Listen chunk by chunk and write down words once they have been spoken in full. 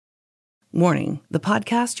Warning, the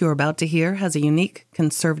podcast you're about to hear has a unique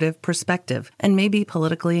conservative perspective and may be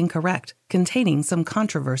politically incorrect, containing some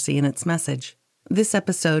controversy in its message. This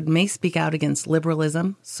episode may speak out against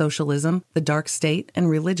liberalism, socialism, the dark state, and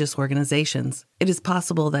religious organizations. It is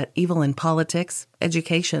possible that evil in politics,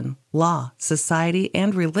 education, law, society,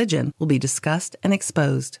 and religion will be discussed and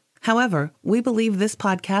exposed. However, we believe this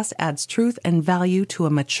podcast adds truth and value to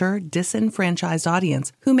a mature, disenfranchised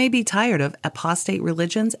audience who may be tired of apostate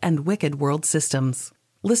religions and wicked world systems.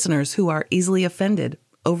 Listeners who are easily offended,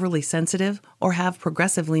 overly sensitive, or have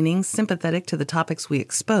progressive leanings sympathetic to the topics we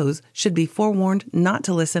expose should be forewarned not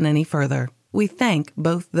to listen any further. We thank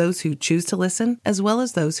both those who choose to listen as well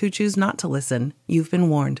as those who choose not to listen. You've been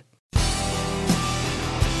warned.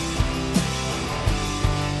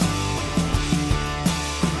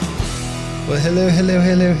 Well, hello,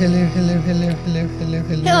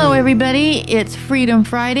 everybody. It's Freedom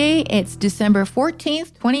Friday. It's December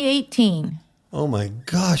 14th, 2018. Oh, my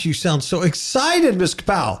gosh. You sound so excited, Miss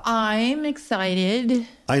Kapow. I'm excited.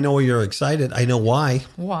 I know you're excited. I know why.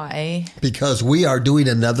 Why? Because we are doing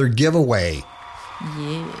another giveaway.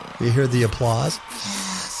 Yeah. You hear the applause?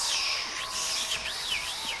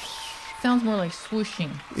 Sounds more like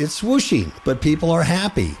swooshing. It's swooshing, but people are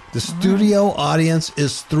happy. The studio audience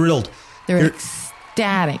is thrilled. They're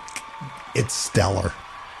ecstatic. It's stellar.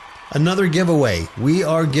 Another giveaway. We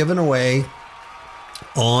are giving away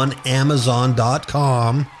on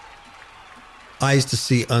Amazon.com Eyes to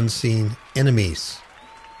See Unseen Enemies.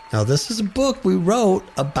 Now, this is a book we wrote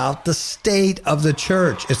about the state of the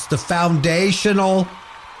church. It's the foundational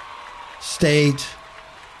state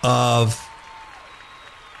of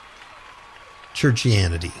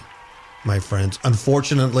churchianity, my friends.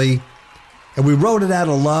 Unfortunately, and we wrote it out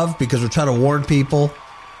of love because we're trying to warn people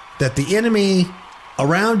that the enemy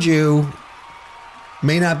around you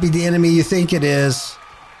may not be the enemy you think it is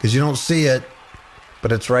because you don't see it,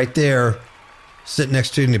 but it's right there sitting next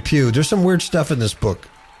to you in the pew. There's some weird stuff in this book.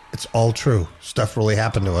 It's all true. Stuff really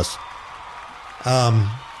happened to us.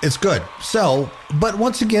 It's good. So, but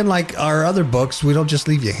once again, like our other books, we don't just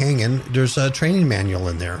leave you hanging. There's a training manual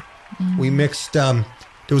in there. Mm-hmm. We mixed, there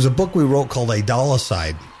was a book we wrote called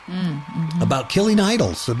Idolicide. Mm-hmm. About killing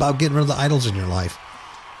idols, about getting rid of the idols in your life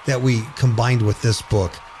that we combined with this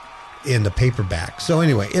book in the paperback. So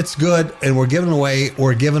anyway, it's good, and we're giving away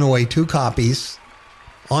 2 copies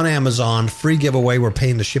on Amazon, free giveaway. We're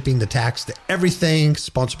paying the shipping, the tax, the everything,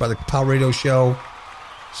 sponsored by the Kapow Radio Show.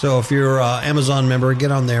 So if you're an Amazon member,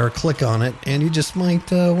 get on there, click on it, and you just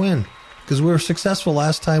might win. Because we were successful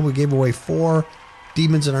last time. We gave away 4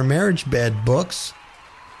 Demons in Our Marriage Bed books.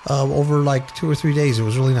 Over like 2 or 3 days. It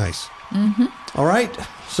was really nice. Mm-hmm. All right.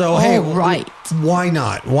 So, hey, why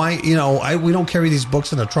not? Why, we don't carry these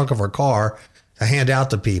books in the trunk of our car to hand out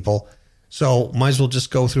to people. So might as well just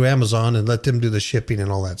go through Amazon and let them do the shipping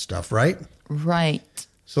and all that stuff, right? Right.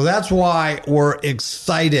 So that's why we're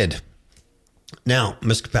excited. Now,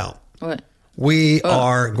 Ms. Kapow. What? We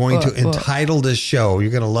are going to entitle this show, you're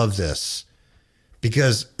going to love this,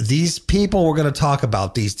 because these people we're going to talk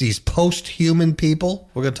about, these post-human people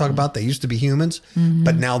we're going to talk about, they used to be humans,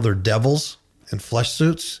 but now they're devils in flesh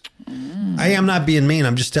suits. I am not being mean.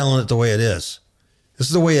 I'm just telling it the way it is. This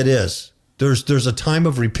is the way it is. There's a time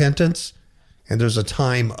of repentance, and there's a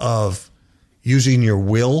time of using your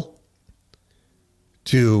will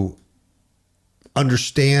to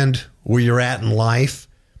understand where you're at in life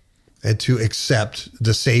and to accept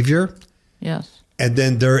the Savior. Yes. And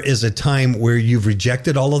then there is a time where you've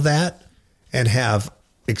rejected all of that and have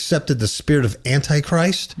accepted the spirit of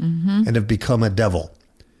Antichrist and have become a devil.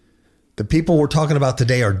 The people we're talking about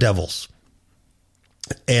today are devils.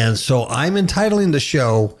 And so I'm entitling the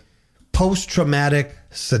show Post-Traumatic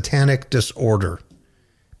Satanic Disorder,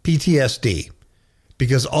 PTSD,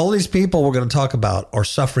 because all these people we're going to talk about are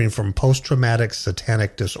suffering from post-traumatic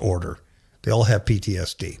satanic disorder. They all have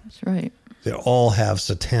PTSD. That's right. They all have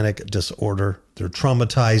satanic disorder. They're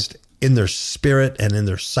traumatized in their spirit and in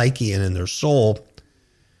their psyche and in their soul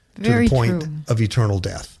to the point of eternal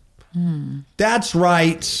death. That's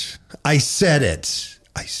right. I said it.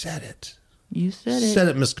 You said it. Said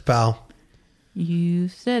it, Ms. Kapow. You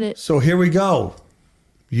said it. So here we go.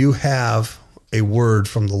 You have a word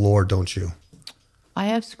from the Lord, don't you? I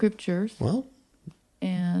have scriptures. Well.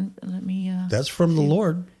 And let me... that's from the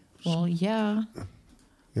Lord. Well, yeah.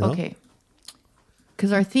 You know? Okay.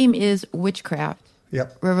 Because our theme is witchcraft.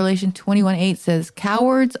 Yep. Revelation 21:8 says,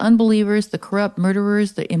 cowards, unbelievers, the corrupt,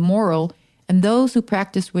 murderers, the immoral, and those who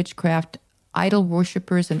practice witchcraft, idol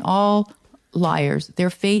worshippers, and all liars, their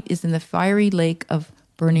fate is in the fiery lake of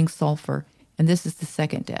burning sulfur. And this is the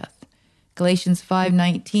second death. Galatians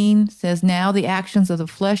 5:19 says, now the actions of the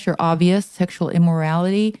flesh are obvious: sexual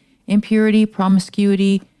immorality, impurity,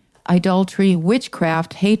 promiscuity, idolatry,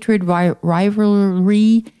 witchcraft, hatred,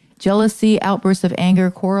 rivalry, jealousy, outbursts of anger,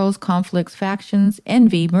 quarrels, conflicts, factions,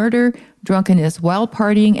 envy, murder, drunkenness, wild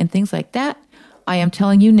partying, and things like that. I am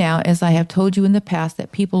telling you now, as I have told you in the past,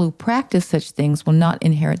 that people who practice such things will not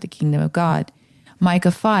inherit the kingdom of God.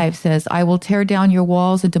 Micah 5 says, I will tear down your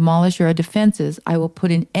walls and demolish your defenses. I will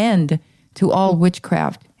put an end to all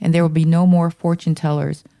witchcraft, and there will be no more fortune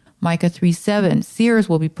tellers. Micah 3:7, seers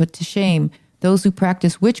will be put to shame. Those who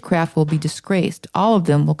practice witchcraft will be disgraced. All of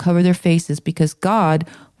them will cover their faces because God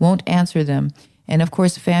won't answer them. And of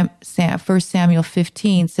course, 1 Samuel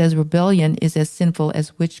 15 says rebellion is as sinful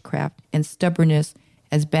as witchcraft and stubbornness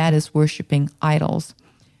as bad as worshiping idols.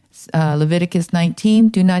 Leviticus 19,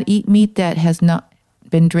 do not eat meat that has not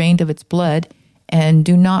been drained of its blood, and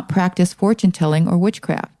do not practice fortune-telling or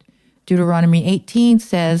witchcraft. Deuteronomy 18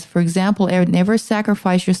 says, for example, never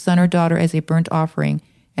sacrifice your son or daughter as a burnt offering,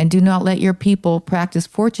 and do not let your people practice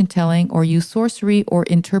fortune-telling or use sorcery or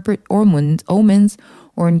interpret omens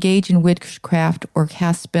or engage in witchcraft or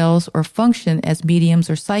cast spells or function as mediums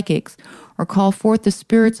or psychics or call forth the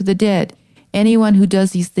spirits of the dead. Anyone who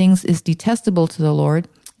does these things is detestable to the Lord.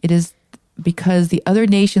 It is because the other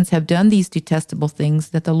nations have done these detestable things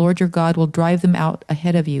that the Lord your God will drive them out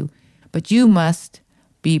ahead of you. But you must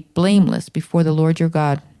be blameless before the Lord your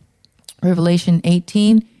God. Revelation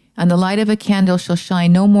 18, and the light of a candle shall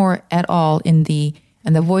shine no more at all in thee,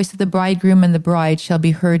 and the voice of the bridegroom and the bride shall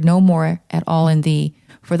be heard no more at all in thee.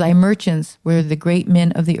 For thy merchants were the great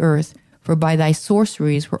men of the earth, for by thy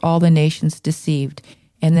sorceries were all the nations deceived.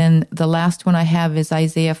 And then the last one I have is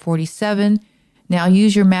Isaiah 47. Now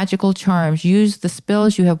use your magical charms, use the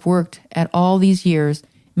spells you have worked at all these years.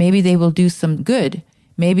 Maybe they will do some good.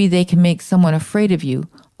 Maybe they can make someone afraid of you.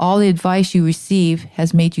 All the advice you receive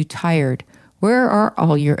has made you tired. Where are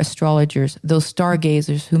all your astrologers, those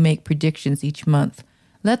stargazers who make predictions each month?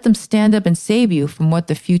 Let them stand up and save you from what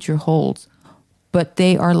the future holds. But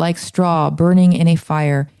they are like straw burning in a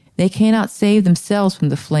fire. They cannot save themselves from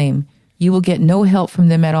the flame. You will get no help from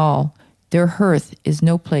them at all. Their hearth is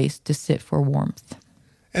no place to sit for warmth.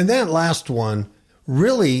 And that last one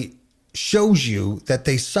really shows you that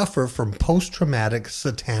they suffer from post-traumatic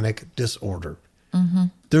satanic disorder. Mm-hmm.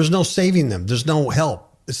 There's no saving them. There's no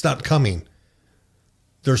help. It's not coming.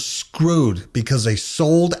 They're screwed because they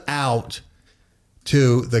sold out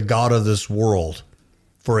to the god of this world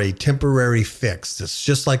for a temporary fix. It's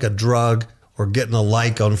just like a drug or getting a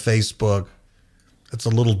like on Facebook. It's a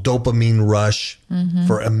little dopamine rush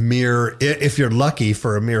for a mere, if you're lucky,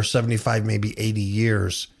 for a mere 75, maybe 80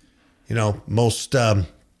 years. You know, most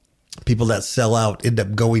people that sell out end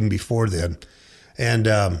up going before then. And,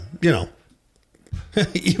 you know,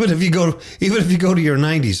 even if you go to your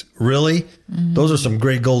 90s, really, those are some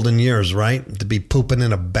great golden years, right? To be pooping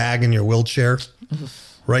in a bag in your wheelchair,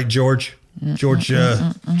 right, George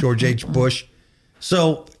H. Bush.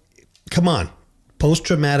 So, come on,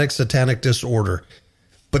 post-traumatic satanic disorder.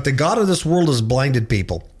 But the god of this world has blinded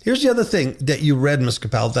people. Here's the other thing that you read, Ms.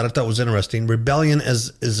 Capel, that I thought was interesting. Rebellion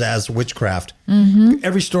is as witchcraft.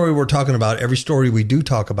 Every story we're talking about, every story we do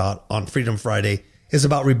talk about on Freedom Friday is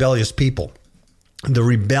about rebellious people. The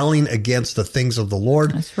rebelling against the things of the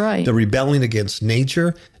Lord. That's right. The rebelling against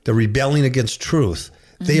nature. The rebelling against truth.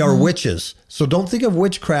 They are witches. So don't think of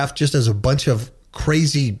witchcraft just as a bunch of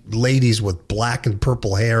crazy ladies with black and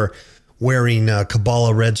purple hair wearing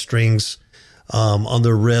Kabbalah red strings on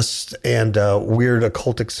their wrists and weird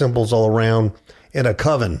occultic symbols all around and a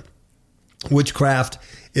coven. Witchcraft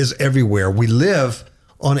is everywhere. We live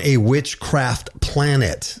on a witchcraft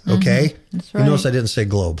planet, okay? That's right. You notice I didn't say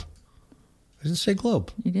globe. I didn't say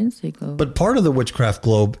globe. You didn't say globe. But part of the witchcraft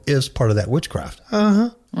globe is part of that witchcraft. You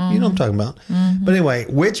know what I'm talking about. But anyway,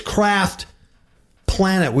 witchcraft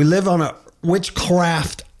planet. We live on a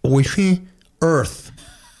witchcraft earth,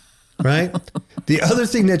 right? The other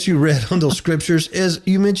thing that you read on those scriptures is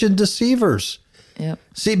you mentioned deceivers. Yep.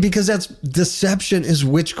 See, because that's deception is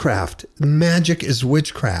witchcraft. Magic is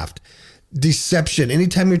witchcraft. Deception.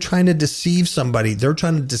 Anytime you're trying to deceive somebody, they're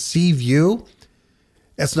trying to deceive you.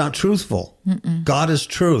 That's not truthful. God is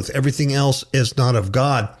truth. Everything else is not of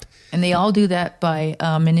God. And they all do that by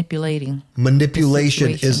manipulating.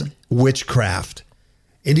 Manipulation is witchcraft.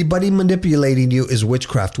 Anybody manipulating you is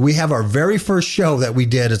witchcraft. We have our very first show that we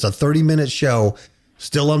did. It's a 30-minute show,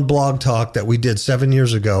 still on Blog Talk, that we did 7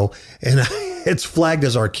 years ago. And it's flagged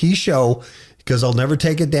as our key show because I'll never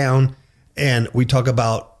take it down. And we talk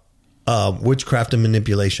about witchcraft and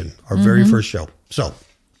manipulation, our very first show. So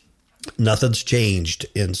nothing's changed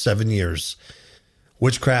in 7 years.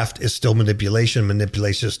 Witchcraft is still manipulation.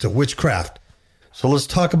 Manipulation is still witchcraft. So let's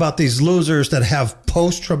talk about these losers that have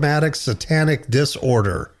post-traumatic satanic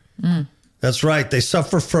disorder. That's right. They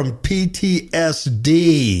suffer from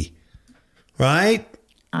PTSD, right?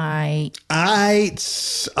 Miss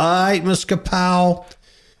Kapow.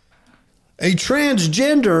 A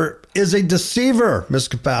transgender is a deceiver, Miss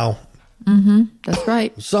Kapow. That's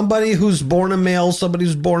right. Somebody who's born a male, somebody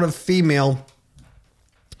who's born a female.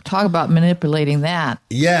 Talk about manipulating that.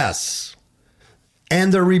 Yes.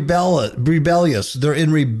 And they're rebellious. They're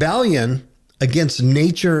in rebellion against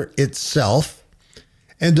nature itself.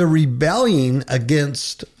 And they're rebelling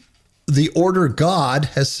against the order God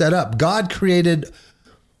has set up. God created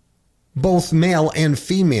both male and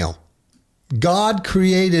female. God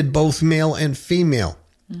created both male and female.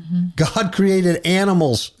 God created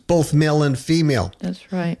animals, both male and female.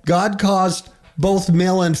 That's right. God caused both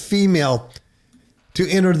male and female to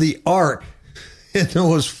enter the ark in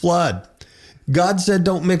Noah's flood. God said,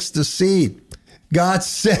 don't mix the seed. God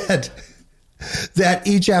said that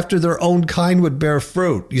each after their own kind would bear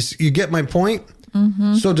fruit. You get my point?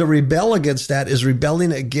 So to rebel against that is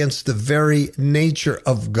rebelling against the very nature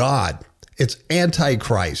of God. It's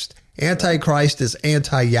antichrist. Antichrist is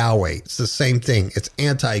anti-Yahweh. It's the same thing. It's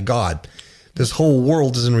anti-God. This whole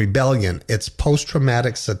world is in rebellion. It's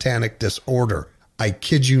post-traumatic satanic disorder. I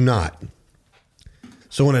kid you not.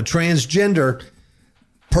 So when a transgender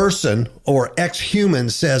person or ex-human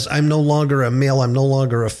says, I'm no longer a male, I'm no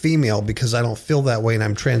longer a female because I don't feel that way and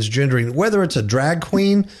I'm transgendering, whether it's a drag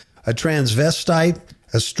queen, a transvestite,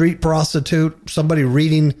 a street prostitute, somebody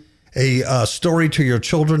reading a story to your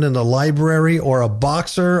children in the library, or a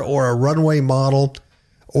boxer, or a runway model,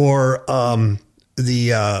 or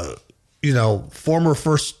the former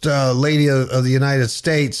first lady of the United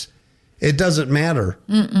States, it doesn't matter.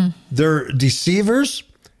 They're deceivers,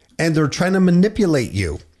 and they're trying to manipulate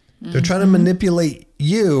you. They're trying to manipulate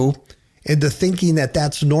you into thinking that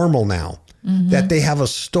that's normal now, that they have a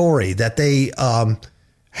story, that they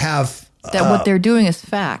have... That what they're doing is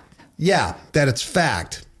fact. Yeah, that it's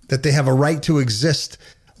fact. That they have a right to exist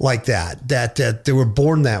like that, that they were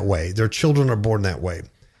born that way. Their children are born that way.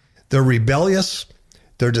 They're rebellious.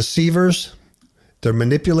 They're deceivers. They're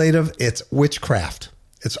manipulative. It's witchcraft.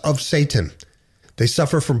 It's of Satan. They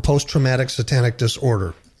suffer from post-traumatic satanic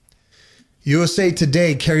disorder. USA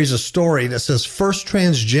Today carries a story that says first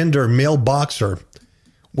transgender male boxer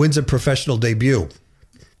wins a professional debut.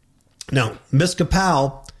 Now, Miss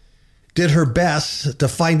Kapow did her best to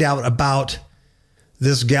find out about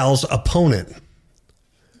this gal's opponent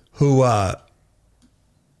who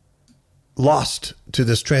lost to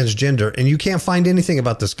this transgender. And you can't find anything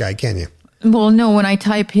about this guy, can you? Well, no. When I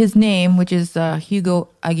type his name, which is Hugo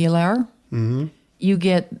Aguilar, you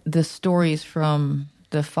get the stories from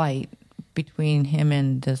the fight between him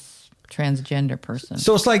and this transgender person.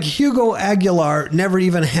 So it's like Hugo Aguilar never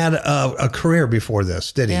even had a career before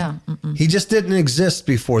this, did he? Yeah. He just didn't exist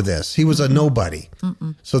before this. He was a nobody.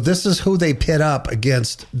 So this is who they pit up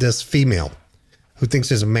against this female who thinks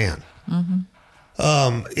he's a man.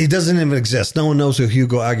 He doesn't even exist. No one knows who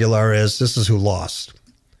Hugo Aguilar is. This is who lost.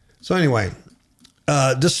 So anyway,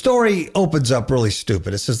 the story opens up really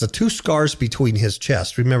stupid. It says the two scars between his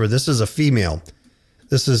chest. Remember, this is a female.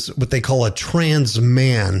 This is what they call a trans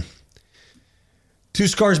man. Two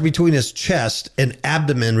scars between his chest and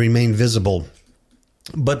abdomen remain visible.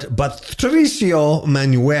 But Patricio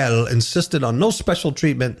Manuel insisted on no special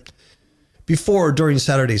treatment before or during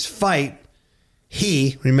Saturday's fight.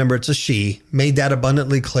 He, remember it's a she, made that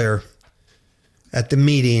abundantly clear at the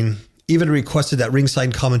meeting, even requested that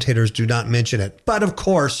ringside commentators do not mention it. But of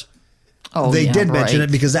course, they did mention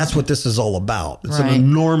it because that's what this is all about. It's an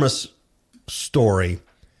enormous story.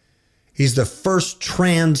 He's the first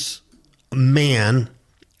trans man,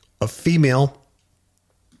 a female,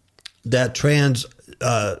 that transitioned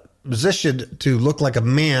to look like a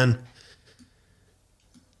man,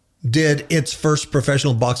 did its first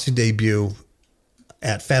professional boxing debut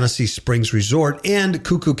at Fantasy Springs Resort in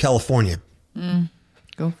Cuckoo, California.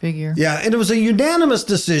 Go figure. Yeah, and it was a unanimous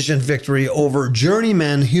decision victory over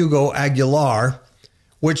journeyman Hugo Aguilar,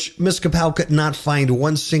 which Miss Kapow could not find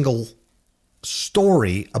one single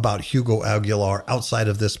story about Hugo Aguilar outside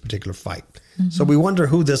of this particular fight. So we wonder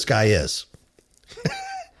who this guy is.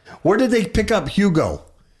 Where did they pick up Hugo?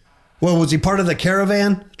 Well, was he part of the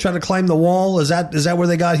caravan trying to climb the wall? Is that where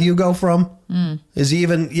they got Hugo from? Is he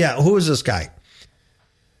even? Yeah, who is this guy?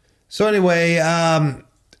 So anyway,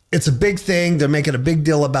 it's a big thing. They're making a big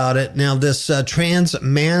deal about it. Now, this trans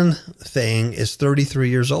man thing is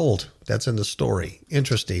 33 years old. That's in the story.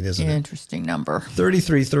 Interesting, isn't it? Interesting number.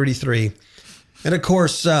 33. And of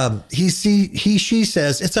course, she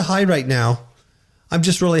says, it's a high right now. I'm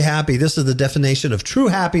just really happy. This is the definition of true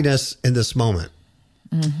happiness in this moment.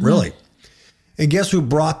 Mm-hmm. Really. And guess who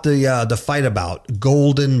brought the fight about?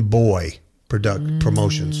 Golden Boy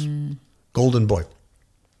Promotions. Golden Boy.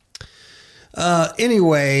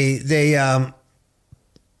 Anyway, they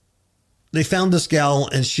found this gal,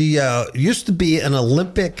 and she used to be an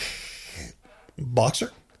Olympic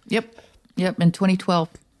boxer. Yep, in 2012.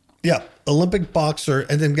 Yeah, Olympic boxer,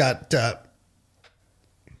 and then got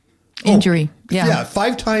injury. Yeah,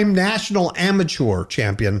 5-time national amateur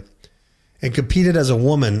champion, and competed as a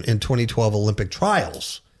woman in 2012 Olympic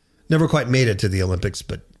trials. Never quite made it to the Olympics,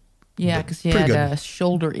 but yeah, because he had a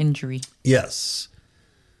shoulder injury. Yes,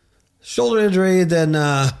 shoulder injury. Then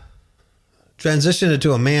transitioned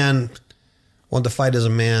into a man. Wanted to fight as a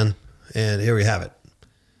man, and here we have it.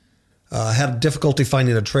 Had difficulty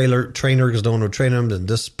finding a trainer because no one would train him. And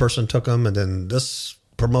this person took him, and then this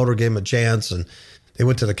promoter gave him a chance, and they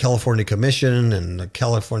went to the California Commission, and the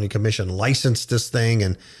California Commission licensed this thing,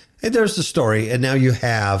 and there's the story. And now you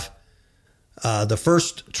have the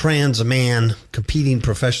first trans man competing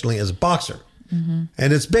professionally as a boxer, and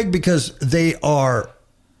it's big because they are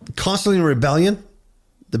constantly in rebellion.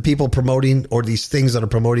 The people promoting, or these things that are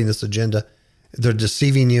promoting this agenda, they're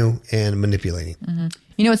deceiving you and manipulating. Mm-hmm.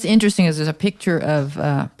 You know, what's interesting is there's a picture of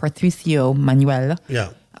Patricio Manuel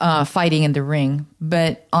fighting in the ring,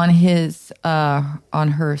 but on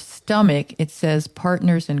her stomach, it says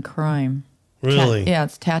partners in crime. Really?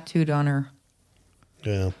 It's tattooed on her.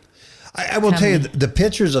 Yeah. I will tell you, the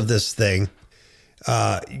pictures of this thing,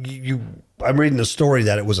 I'm reading the story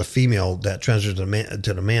that it was a female that transitioned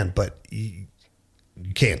to the man, but you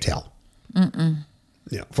can't tell. Mm-mm.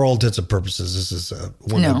 Yeah, for all intents and purposes, this is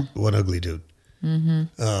one ugly dude.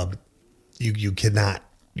 Mm-hmm. You cannot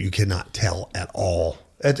tell at all.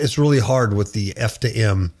 It's really hard with the F to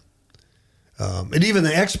M, and even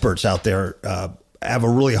the experts out there have a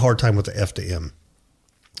really hard time with the F to M.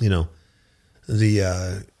 You know,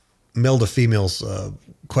 the male to females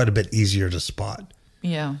quite a bit easier to spot.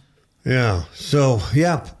 Yeah. Yeah. So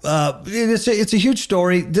it's a huge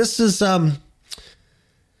story. This is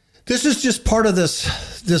just part of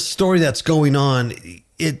this story that's going on.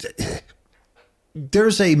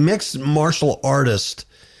 There's a mixed martial artist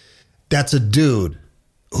that's a dude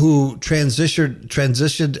who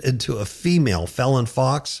transitioned into a female, Fallon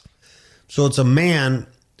Fox. So it's a man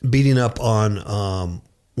beating up on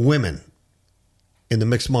women in the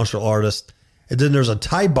mixed martial artist. And then there's a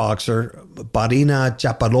Thai boxer, Barina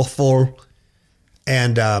Chaparofo,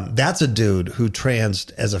 and that's a dude who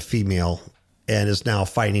transed as a female and is now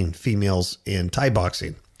fighting females in Thai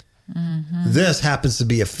boxing. Mm-hmm. This happens to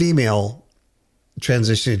be a female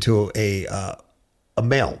transitioning to a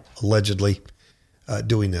male, allegedly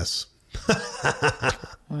doing this.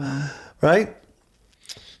 Wow. Right?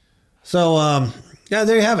 So,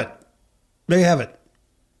 there you have it. There you have it.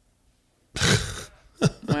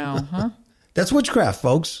 Wow, huh? That's witchcraft,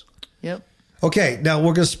 folks. Yep. Okay, now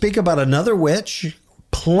we're going to speak about another witch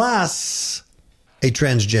plus a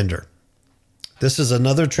transgender. This is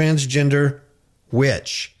another transgender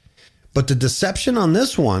witch. But the deception on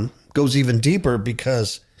this one goes even deeper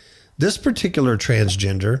because this particular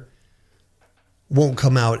transgender won't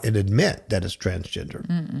come out and admit that it's transgender.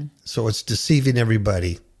 Mm-mm. So it's deceiving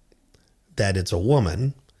everybody that it's a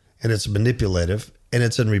woman, and it's manipulative, and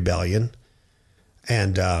it's in rebellion.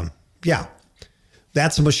 And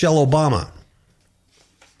that's Michelle Obama.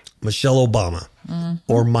 Michelle Obama,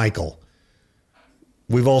 or Michael.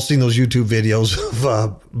 We've all seen those YouTube videos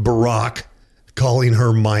of Barack calling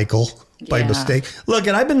her Michael by mistake. Look,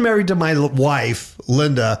 and I've been married to my wife,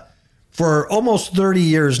 Linda, for almost 30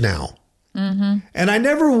 years now. Mm-hmm. And I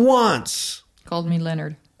never once... Called me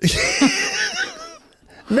Leonard.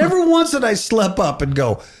 Never once did I slip up and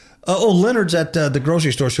go, Leonard's at the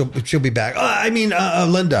grocery store. She'll be back.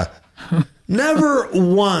 Linda. Never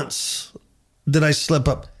once did I slip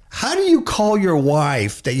up. How do you call your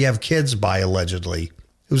wife that you have kids by, allegedly,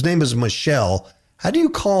 whose name is Michelle? How do you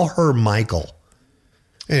call her Michael?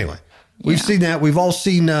 Anyway, we've seen that. We've all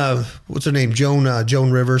seen, what's her name?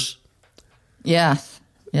 Joan Rivers. Yes.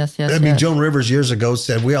 I mean, Joan Rivers years ago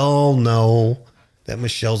said, we all know that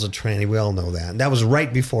Michelle's a tranny. We all know that. And that was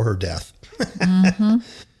right before her death. Mm-hmm.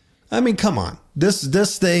 I mean, come on.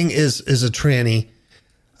 This thing is a tranny.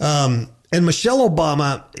 And Michelle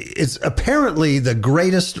Obama is apparently the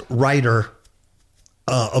greatest writer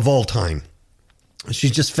of all time.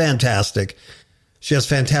 She's just fantastic. She has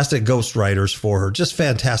fantastic ghostwriters for her. Just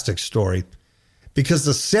fantastic story. Because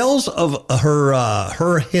the sales of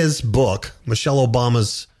his book, Michelle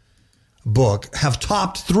Obama's book, have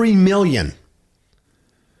topped 3 million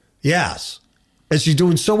Yes. And she's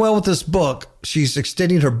doing so well with this book, she's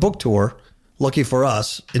extending her book tour, lucky for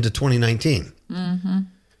us, into 2019. Mm-hmm.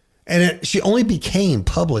 And she only became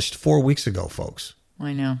published 4 weeks ago, folks.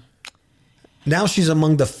 I know. Now she's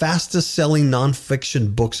among the fastest selling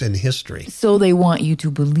nonfiction books in history. So they want you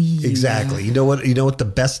to believe. Exactly. You know what the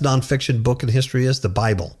best nonfiction book in history is? The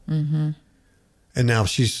Bible. Mm-hmm. And now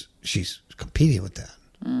she's competing with that.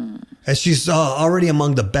 Mm. And she's already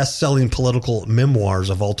among the best selling political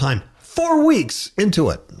memoirs of all time. 4 weeks into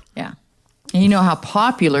it. Yeah. And you know how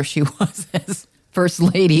popular she was as First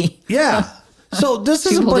Lady. Yeah. So this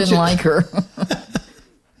is People didn't like her.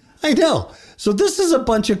 I know. So this is a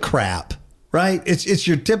bunch of crap. Right? It's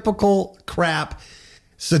your typical crap,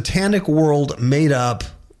 satanic world made up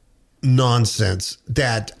nonsense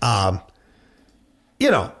that,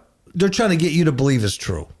 they're trying to get you to believe is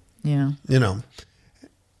true. Yeah.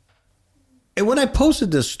 And when I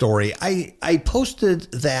posted this story, I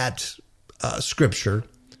posted that scripture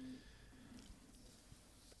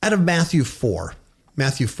out of Matthew 4,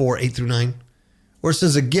 8-9, where it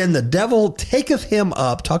says, again, the devil taketh him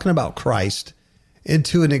up, talking about Christ,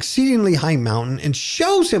 into an exceedingly high mountain and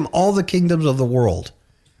shows him all the kingdoms of the world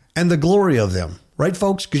and the glory of them. Right,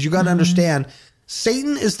 folks? Because you got to understand,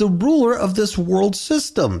 Satan is the ruler of this world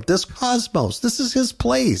system, this cosmos. This is his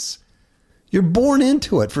place. You're born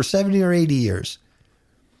into it for 70 or 80 years.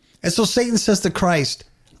 And so Satan says to Christ,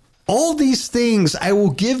 all these things I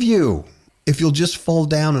will give you if you'll just fall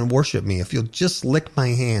down and worship me, if you'll just lick my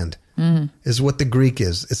hand, is what the Greek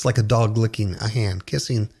is. It's like a dog licking a hand,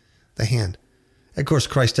 kissing the hand. Of course,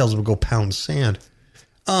 Christ tells them to go pound sand.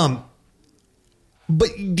 But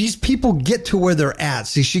these people get to where they're at.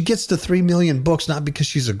 See, she gets to 3 million books, not because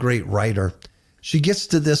she's a great writer. She gets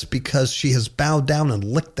to this because she has bowed down and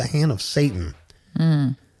licked the hand of Satan.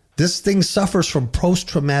 Mm. This thing suffers from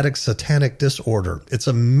post-traumatic satanic disorder. It's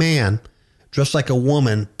a man dressed like a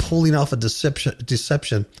woman pulling off a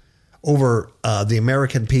deception over the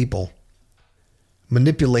American people,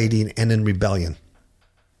 manipulating and in rebellion.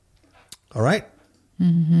 All right?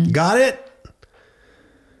 Mm-hmm. Got it?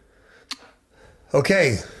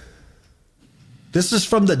 Okay. This is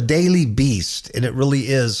from the Daily Beast, and it really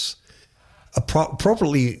is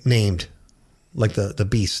appropriately named, like the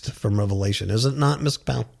beast from Revelation. Is it not, Ms.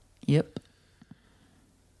 Powell? Yep.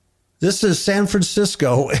 This is San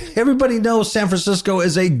Francisco. Everybody knows San Francisco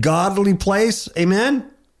is a godly place. Amen?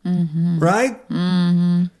 Mm-hmm. Right?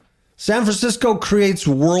 Mm-hmm. San Francisco creates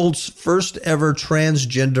world's first ever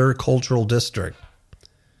transgender cultural district.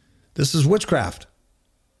 This is witchcraft.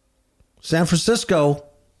 San Francisco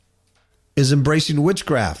is embracing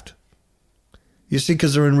witchcraft. You see,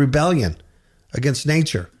 because they're in rebellion against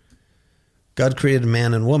nature. God created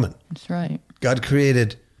man and woman. That's right. God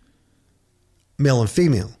created male and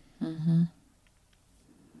female. Mm-hmm.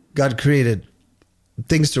 God created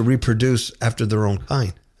things to reproduce after their own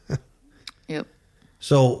kind. Yep.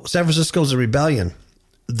 So San Francisco's a rebellion.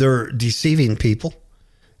 They're deceiving people,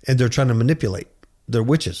 and they're trying to manipulate. They're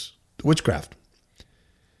witches, witchcraft.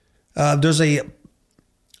 There's a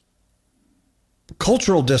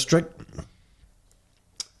cultural district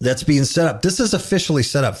that's being set up. This is officially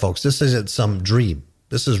set up, folks. This isn't some dream.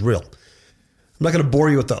 This is real. I'm not going to bore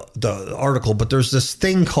you with the article, but there's this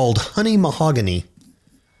thing called Honey Mahogany,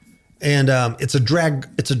 and it's a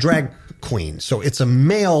drag queen. So it's a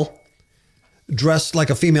male dressed like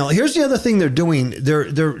a female. Here's the other thing they're doing.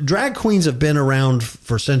 Their drag queens have been around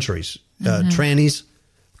for centuries. Trannies,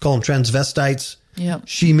 call them transvestites. Yep.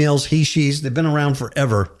 She-males, he-she's. They've been around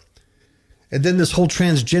forever. And then this whole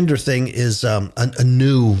transgender thing is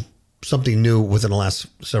something new within the last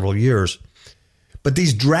several years. But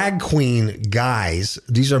these drag queen guys,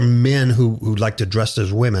 these are men who like to dress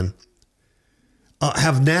as women,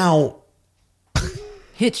 have now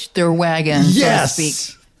hitched their wagon, yes, so to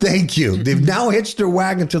speak. Thank you. They've now hitched their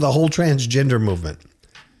wagon to the whole transgender movement,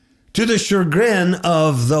 to the chagrin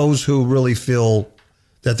of those who really feel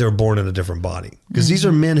that they're born in a different body. Because these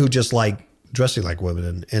are men who just like dressing like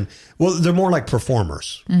women. And well, they're more like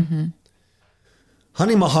performers. Mm-hmm.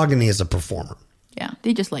 Honey Mahogany is a performer. Yeah,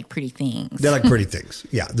 they just like pretty things. They like pretty things.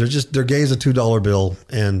 Yeah, they're gay as a $2 bill,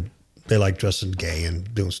 and they like dressing gay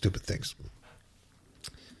and doing stupid things.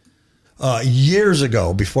 Years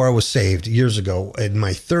ago, before I was saved, years ago in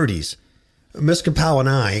my 30s, Miss Kapow and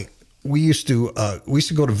I, we used to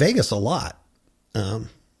go to Vegas a lot,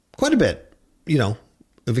 quite a bit. You know,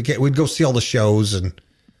 we'd go see all the shows and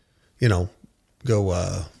go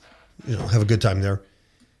have a good time there.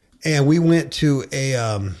 And we went to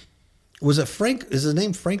a was it Frank? Is his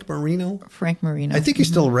name Frank Marino? Frank Marino. I think he's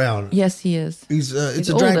still around. Yes, he is. He's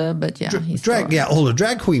older, but yeah, he's older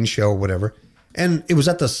drag queen show or whatever. And it was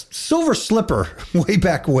at the Silver Slipper way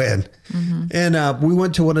back when. And we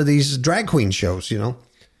went to one of these drag queen shows,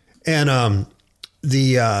 and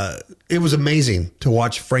it was amazing to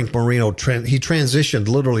watch Frank Marino. He transitioned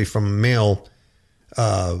literally from a male.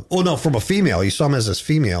 From a female. You saw him as this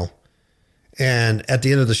female. And at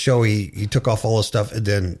the end of the show, he took off all his stuff, and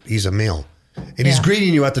then he's a male. And he's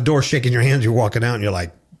greeting you at the door, shaking your hand. You're walking out, and you're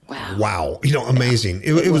like, wow. Amazing.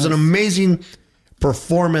 It was an amazing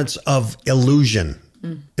performance of illusion.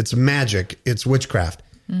 It's magic. It's witchcraft.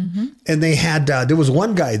 And they had, there was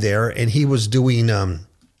one guy there, and he was doing,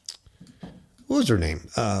 what was her name?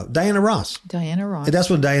 Diana Ross. Diana Ross. And that's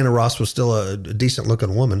when Diana Ross was still a decent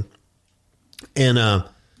looking woman. And I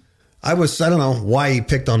don't know why he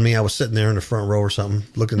picked on me. I was sitting there in the front row or something,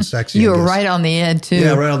 looking sexy. You were right on the end, too.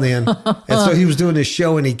 Yeah, right on the end. And so he was doing this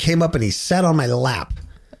show, and he came up and he sat on my lap.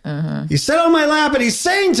 He sat on my lap, and he's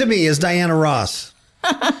saying to me, as Diana Ross.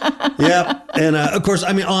 Yep. And of course,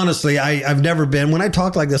 I mean, honestly, I've never been, when I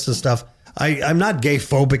talk like this and stuff, I'm not gay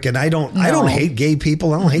phobic, and I don't hate gay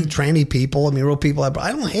people. I don't hate tranny people. I mean, real people.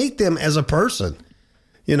 I don't hate them as a person.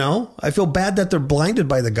 I feel bad that they're blinded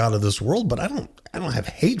by the God of this world, but I don't have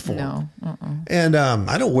hate for them. And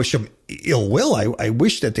I don't wish them ill will. I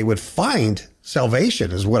wish that they would find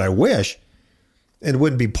salvation is what I wish, and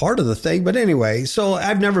wouldn't be part of the thing. But anyway, so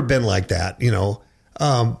I've never been like that,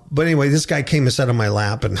 But anyway, this guy came and sat on my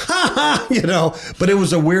lap, and but it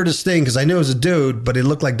was the weirdest thing because I knew it was a dude, but it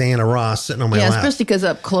looked like Diana Ross sitting on my lap. Yeah, especially because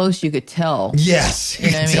up close you could tell. Yes. You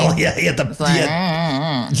could tell. Yeah, he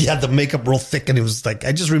had the makeup real thick, and it was like,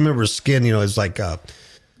 I just remember his skin, it was like a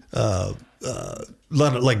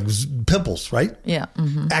lot of like pimples, right? Yeah.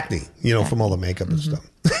 Acne, from all the makeup and stuff.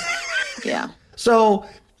 Yeah. So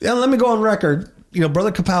let me go on record.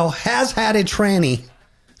 Brother Kapow has had a tranny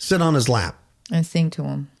sit on his lap. And sing to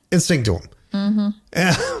him.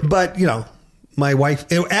 But, my wife,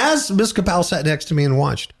 as Miss Kapow sat next to me and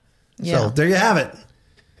watched. Yeah. So there you have it.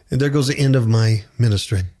 And there goes the end of my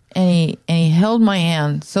ministry. And he held my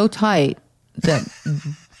hand so tight that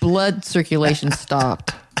blood circulation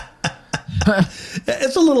stopped.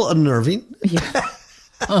 It's a little unnerving. Yeah.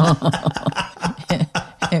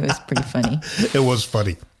 It was pretty funny. It was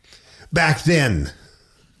funny. Back then,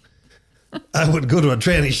 I would go to a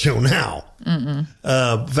tranny show now. In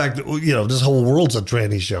fact, this whole world's a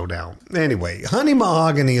tranny show now. Anyway, Honey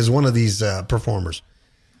Mahogany is one of these performers.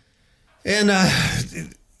 And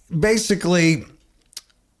basically,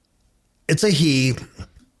 it's a he,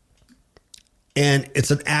 and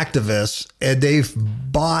it's an activist, and they've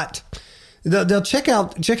bought... They'll check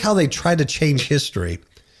how they try to change history.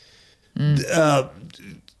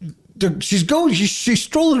 She's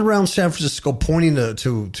strolling around San Francisco, pointing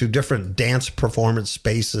to different dance performance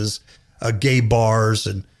spaces, gay bars,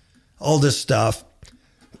 and all this stuff.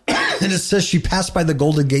 And it says she passed by the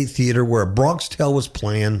Golden Gate Theater where a Bronx Tale was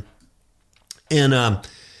playing, and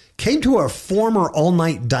came to a former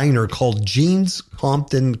all-night diner called Gene's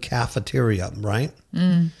Compton Cafeteria, right?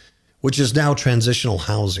 Which is now transitional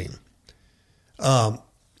housing.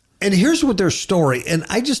 And here's what their story, and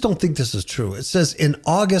I just don't think this is true. It says in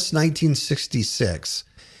August 1966,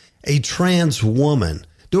 a trans woman.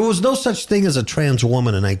 There was no such thing as a trans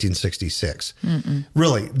woman in 1966.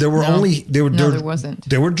 Really, there wasn't.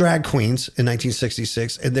 There were drag queens in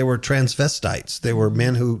 1966, and there were transvestites. They were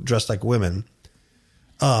men who dressed like women,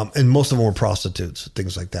 and most of them were prostitutes,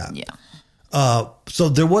 things like that. Yeah. So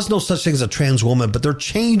there was no such thing as a trans woman, but they're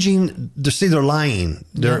changing. They're lying.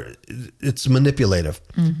 It's manipulative.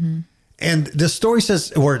 And this story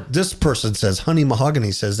says, or this person says, Honey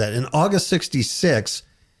Mahogany says that in August 66,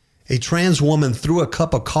 a trans woman threw a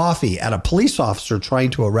cup of coffee at a police officer trying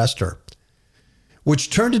to arrest her, which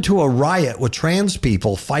turned into a riot with trans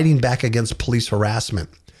people fighting back against police harassment,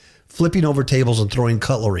 flipping over tables and throwing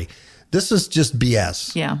cutlery. This is just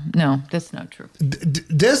BS. Yeah, no, that's not true.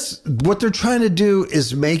 What they're trying to do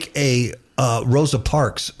is make a Rosa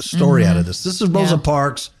Parks story out of this. This is Rosa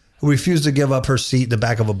Parks who refused to give up her seat in the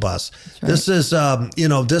back of a bus. Right. This is,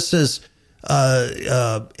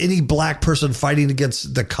 any black person fighting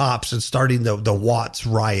against the cops and starting the Watts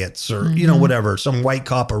riots or, whatever, some white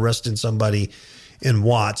cop arresting somebody in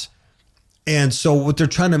Watts. And so what they're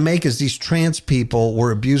trying to make is these trans people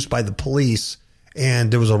were abused by the police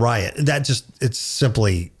and there was a riot. And it's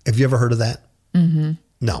simply, have you ever heard of that?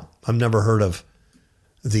 No, I've never heard of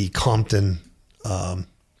the Compton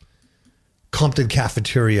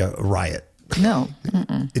Cafeteria riot. No.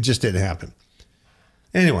 It just didn't happen.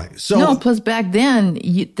 Anyway, so... No, plus back then,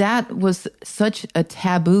 that was such a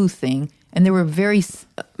taboo thing. And there were very,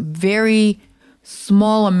 very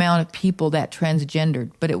small amount of people that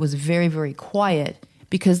transgendered. But it was very, very quiet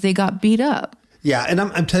because they got beat up. Yeah, and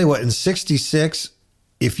I'm telling you what, in 66,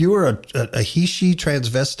 if you were a he-she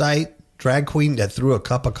transvestite drag queen that threw a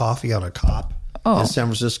cup of coffee on a cop in San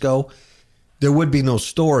Francisco, there would be no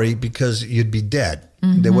story because you'd be dead.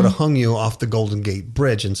 They would have hung you off the Golden Gate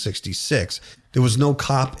Bridge in 66. There was no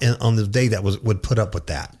cop on the day that would put up with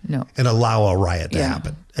that and allow a riot to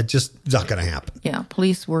happen. It's just not going to happen. Yeah,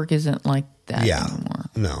 police work isn't like that anymore.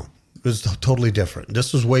 No. It was totally different.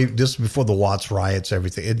 This was before the Watts riots,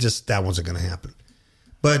 everything. That wasn't going to happen.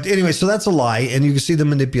 But anyway, so that's a lie. And you can see the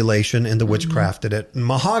manipulation and the witchcraft in it.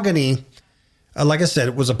 Mahogany, like I said,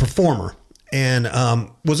 it was a performer and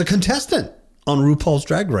was a contestant on RuPaul's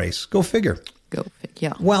Drag Race. Go figure.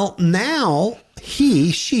 Yeah. Well, now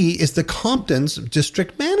she is the Compton's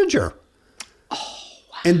district manager. Oh,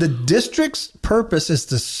 wow. And the district's purpose is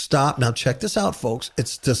to stop. Now, check this out, folks.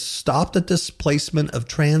 It's to stop the displacement of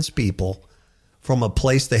trans people from a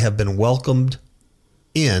place they have been welcomed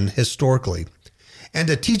in historically and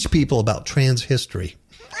to teach people about trans history.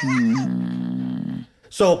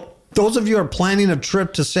 So, those of you who are planning a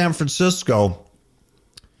trip to San Francisco,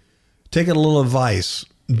 take a little advice.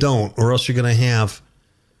 Don't, or else you're going to have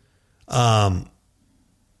one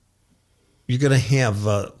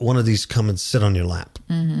of these come and sit on your lap,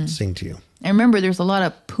 sing to you. And remember, there's a lot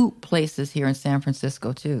of poop places here in San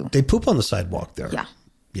Francisco too. They poop on the sidewalk there. Yeah,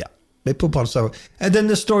 they poop on the sidewalk. And then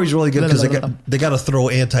this story's really good because they got to throw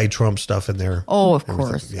anti-Trump stuff in there. Oh, of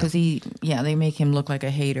course, because they make him look like a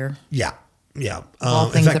hater. Yeah.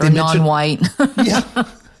 All things that are non-white. Yeah.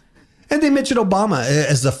 And they mentioned Obama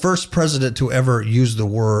as the first president to ever use the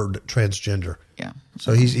word transgender. Yeah.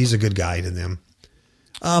 So he's a good guy to them.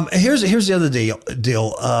 Here's the other deal.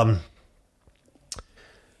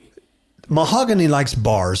 Mahogany likes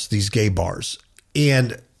bars, these gay bars.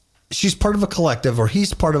 And she's part of a collective, or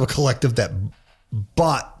he's part of a collective that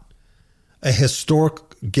bought a historic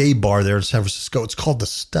gay bar there in San Francisco. It's called The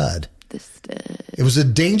Stud. The Stud. It was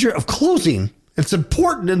in danger of closing. It's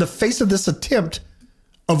important in the face of this attempt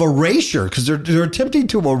of erasure, because they're attempting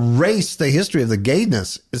to erase the history of the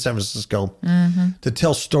gayness in San Francisco to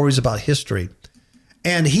tell stories about history.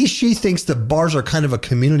 And she thinks that bars are kind of a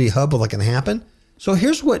community hub where that can happen. So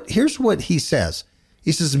here's what he says.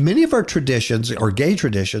 He says, many of our traditions, or gay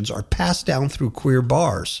traditions, are passed down through queer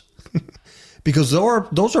bars because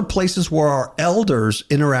those are places where our elders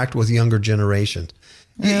interact with younger generations.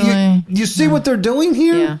 Really? You see what they're doing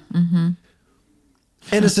here? Yeah. Mm-hmm.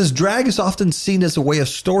 And it says drag is often seen as a way of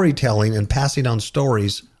storytelling and passing on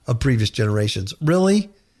stories of previous generations. Really?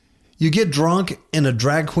 You get drunk in a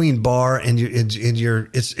drag queen bar and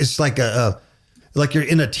it's like like you're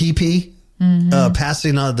in a teepee,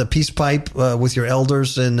 passing on the peace pipe with your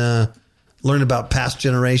elders and learn about past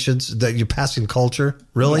generations, that you're passing culture.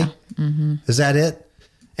 Really? Yeah. Mm-hmm. Is that it?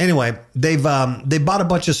 Anyway, they bought a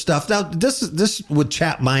bunch of stuff. Now this would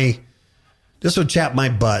chap my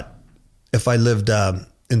butt if I lived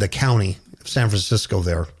in the county of San Francisco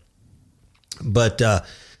there. But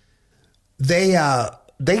they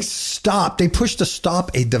pushed to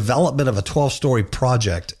stop a development of a 12-story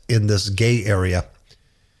project in this gay area.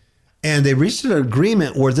 And they reached an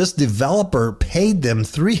agreement where this developer paid them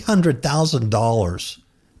 $300,000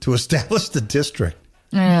 to establish the district.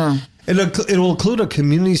 Yeah. It will include a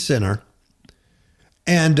community center.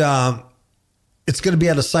 And it's going to be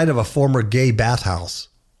at a site of a former gay bathhouse.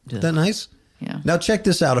 Isn't that nice? Yeah. Now check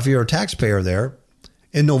this out. If you're a taxpayer there,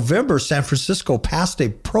 in November, San Francisco passed a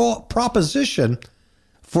proposition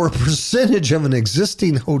for a percentage of an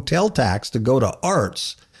existing hotel tax to go to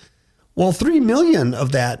arts. Well, $3 million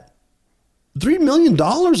of that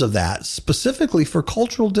specifically for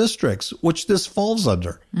cultural districts, which this falls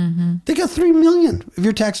under. Mm-hmm. They got $3 million of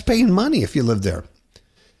your tax-paying money if you live there.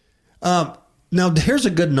 Now, here's a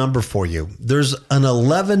good number for you. There's an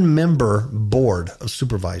 11-member board of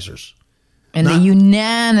supervisors. And they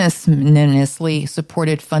unanimously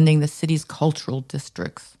supported funding the city's cultural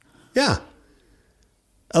districts. Yeah.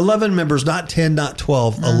 11 members, not 10, not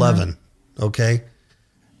 12, 11. Okay.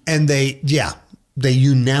 And they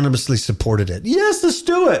unanimously supported it. Yes, let's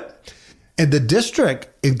do it. And the district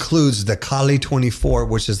includes the Cali 24,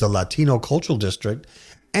 which is the Latino cultural district,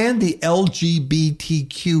 and the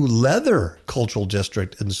LGBTQ leather cultural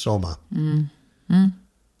district in Soma. Mm-hmm.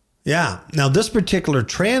 Yeah. Now, this particular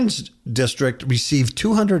trans district received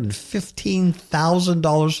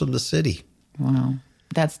 $215,000 from the city. Wow.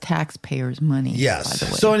 That's taxpayers' money. Yes. By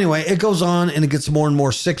the way. So anyway, it goes on and it gets more and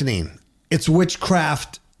more sickening. It's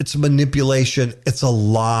witchcraft. It's manipulation. It's a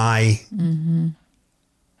lie. Mm-hmm.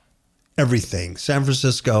 Everything. San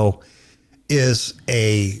Francisco is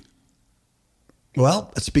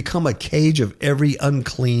it's become a cage of every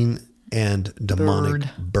unclean and demonic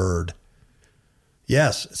bird.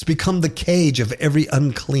 Yes, it's become the cage of every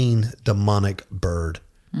unclean demonic bird.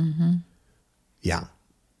 Mm-hmm. Yeah.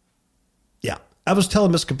 Yeah. I was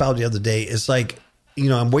telling Miss Cabal the other day, it's like,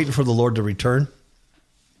 I'm waiting for the Lord to return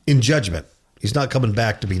in judgment. He's not coming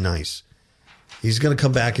back to be nice. He's going to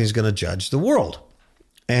come back and he's going to judge the world.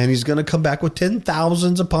 And he's going to come back with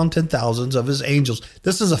 10,000s upon 10,000s of his angels.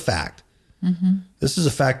 This is a fact. Mm-hmm. This is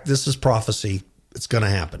a fact. This is prophecy. It's going to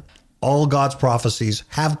happen. All God's prophecies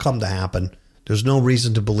have come to happen. There's no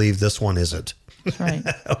reason to believe this one isn't. That's right.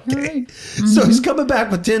 Okay. Right. Mm-hmm. So he's coming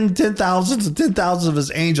back with 10,000s and 10,000s of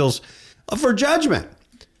his angels for judgment.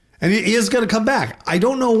 And he is going to come back. I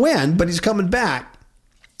don't know when, but he's coming back.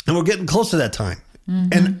 And we're getting close to that time. Mm-hmm.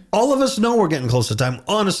 And all of us know we're getting close to time.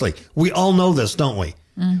 Honestly, we all know this, don't we?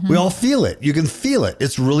 Mm-hmm. We all feel it. You can feel it.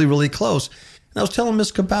 It's really, really close. And I was telling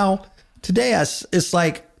Miss Cabal today, it's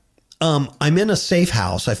like I'm in a safe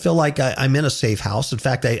house. I feel like I'm in a safe house. In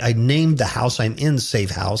fact, I named the house I'm in Safe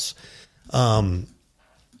House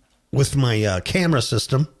with my camera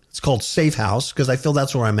system. It's called Safe House because I feel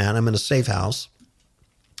that's where I'm at. I'm in a safe house.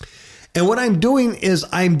 And what I'm doing is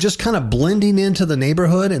I'm just kind of blending into the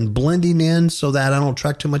neighborhood and blending in so that I don't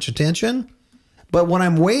attract too much attention. But what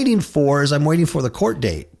I'm waiting for is I'm waiting for the court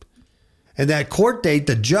date. And that court date,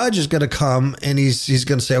 the judge is going to come and he's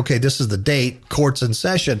going to say, okay, this is the date, court's in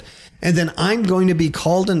session. And then I'm going to be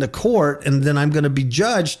called into court and then I'm going to be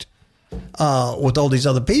judged with all these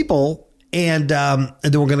other people. And then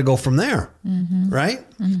we're going to go from there. Mm-hmm. Right.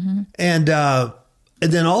 Mm-hmm.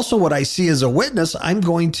 And then also what I see as a witness, I'm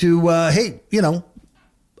going to, hey,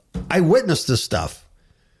 I witnessed this stuff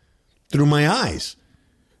through my eyes.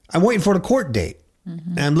 I'm waiting for the court date.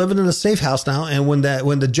 Mm-hmm. And I'm living in a safe house now. And when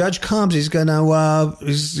the judge comes, he's going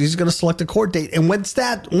to select a court date. And once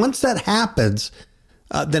that happens,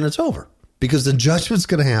 then it's over because the judgment's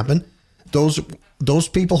going to happen. Those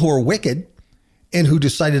people who are wicked and who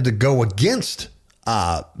decided to go against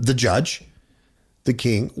the judge, the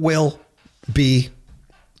king, will be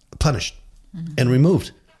punished and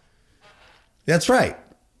removed. That's right.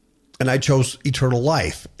 And I chose eternal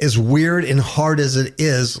life. As weird and hard as it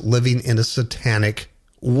is living in a satanic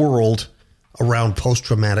world around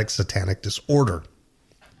post-traumatic satanic disorder.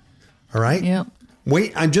 All right? Yep.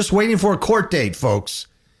 I'm just waiting for a court date, folks.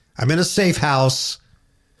 I'm in a safe house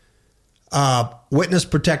witness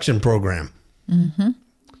protection program. Mm-hmm.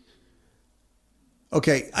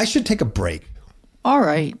 Okay, I should take a break. All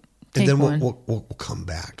right. And then we'll come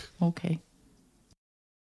back. Okay.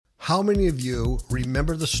 How many of you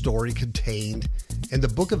remember the story contained in the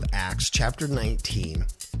book of Acts, chapter 19,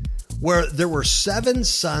 where there were 7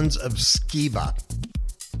 sons of Sceva,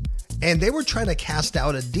 and they were trying to cast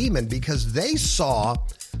out a demon because they saw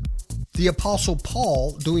the Apostle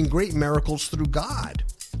Paul doing great miracles through God.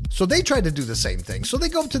 So they tried to do the same thing. So they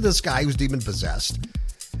go up to this guy who's demon-possessed,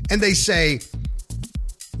 and they say,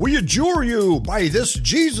 "We adjure you by this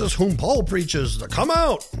Jesus whom Paul preaches to come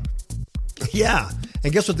out." Yeah.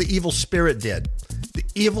 And guess what the evil spirit did? The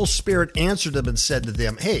evil spirit answered them and said to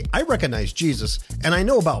them, "Hey, I recognize Jesus and I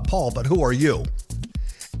know about Paul, but who are you?"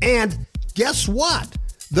 And guess what?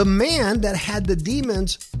 The man that had the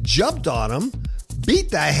demons jumped on him, beat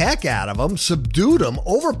the heck out of him, subdued him,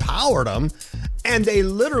 overpowered him, and they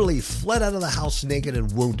literally fled out of the house naked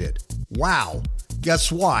and wounded. Wow.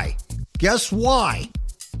 Guess why? Guess why?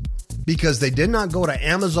 Because they did not go to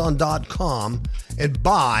Amazon.com and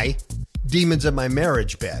buy Demons in My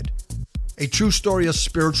Marriage Bed, a true story of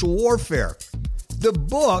spiritual warfare. The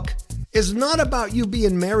book is not about you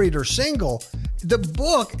being married or single. The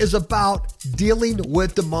book is about dealing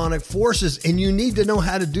with demonic forces, and you need to know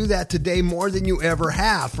how to do that today more than you ever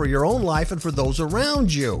have for your own life and for those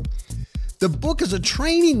around you. The book is a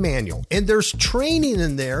training manual, and there's training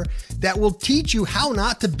in there that will teach you how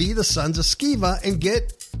not to be the sons of Sceva and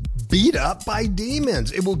get beat up by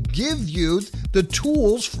demons. It will give you the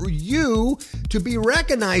tools for you to be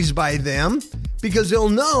recognized by them because they'll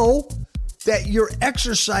know that you're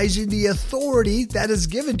exercising the authority that is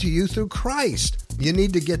given to you through Christ. You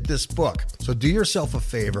need to get this book. So do yourself a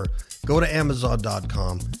favor. Go to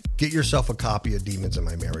Amazon.com. Get yourself a copy of Demons in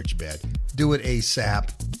My Marriage Bed. Do it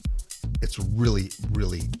ASAP. It's really,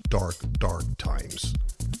 really dark, dark times.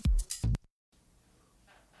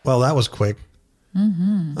 Well, that was quick.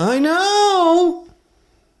 Mm-hmm. I know.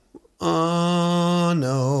 Oh,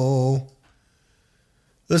 no.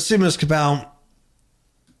 Let's see, Ms. Cabal.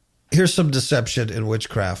 Here's some deception and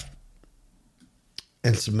witchcraft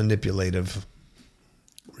and some manipulative,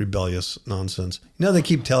 rebellious nonsense. They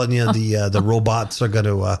keep telling you the robots are going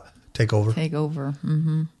to take over. Take over.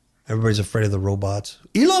 Mm-hmm. Everybody's afraid of the robots.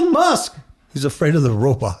 Elon Musk, he's afraid of the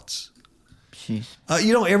robots. Jeez.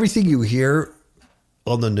 Everything you hear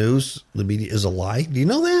on the news, the media, is a lie. Do you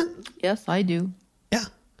know that? Yes, I do. Yeah.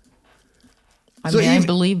 I So mean, I even-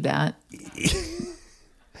 believe that.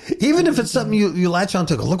 Even if it's something you latch on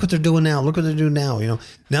to, go, look what they're doing now. Look what they're doing now.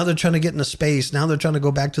 Now they're trying to get into space. Now they're trying to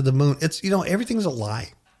go back to the moon. It's, everything's a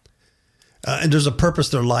lie. And there's a purpose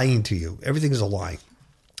they're lying to you. Everything's a lie.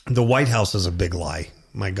 The White House is a big lie.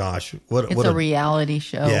 My gosh. It's a reality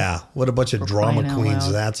show. Yeah. What a bunch of For drama crying out queens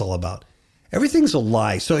loud. that's all about. Everything's a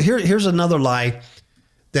lie. So here's another lie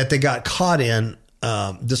that they got caught in.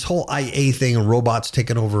 This whole IA thing and robots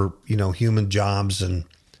taking over, human jobs and,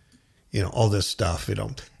 all this stuff,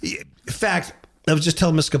 In fact, I was just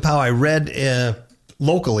telling Ms. Kapow, I read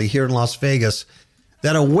locally here in Las Vegas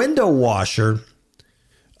that a window washer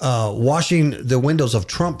washing the windows of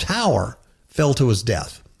Trump Tower fell to his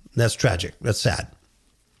death. That's tragic. That's sad.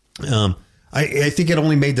 I think it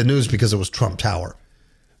only made the news because it was Trump Tower,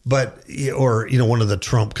 or one of the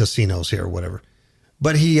Trump casinos here or whatever.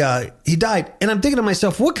 But he died, and I'm thinking to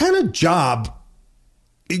myself, what kind of job,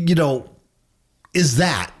 is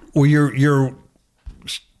that? Where you're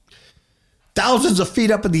thousands of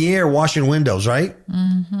feet up in the air washing windows, right?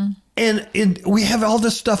 Mm-hmm. And we have all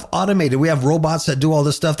this stuff automated. We have robots that do all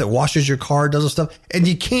this stuff, that washes your car, does this stuff. And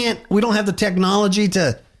we don't have the technology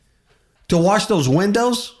to wash those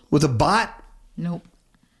windows with a bot. Nope.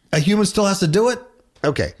 A human still has to do it.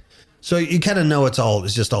 Okay. So you kind of know it's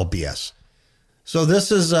just all BS. So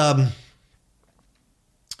this is a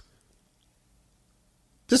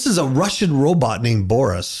Russian robot named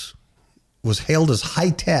Boris, was hailed as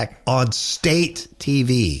high-tech on state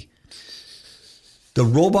TV. The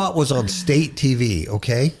robot was on state TV,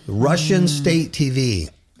 okay? Russian state TV.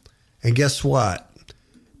 And guess what?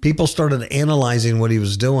 People started analyzing what he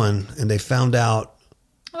was doing, and they found out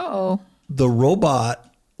the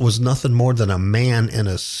robot was nothing more than a man in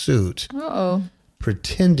a suit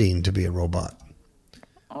pretending to be a robot.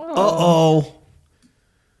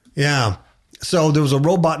 Yeah. So there was a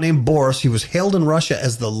robot named Boris. He was hailed in Russia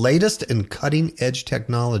as the latest in cutting-edge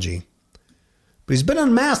technology. But he's been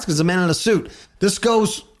unmasked as a man in a suit. This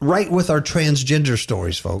goes right with our transgender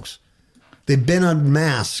stories, folks. They've been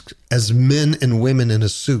unmasked as men and women in a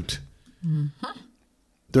suit. Mm-hmm.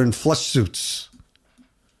 They're in flesh suits.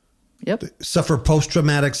 Yep. They suffer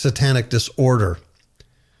post-traumatic satanic disorder.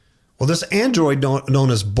 Well, this android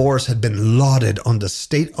known as Boris had been lauded on the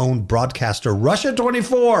state-owned broadcaster Russia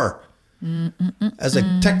 24 as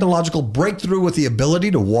a technological breakthrough with the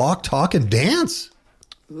ability to walk, talk, and dance.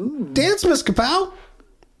 Ooh. Dance, Miss Kapow.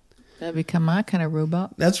 That'd become my kind of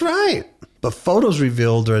robot. That's right. But photos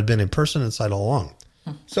revealed there had been a person inside all along.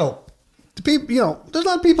 So, the people, there's a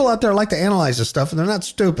lot of people out there who like to analyze this stuff, and they're not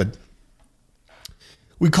stupid.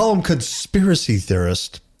 We call them conspiracy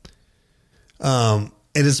theorists.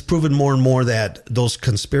 It is proven more and more that those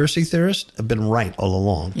conspiracy theorists have been right all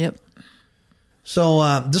along. Yep.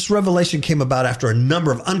 So this revelation came about after a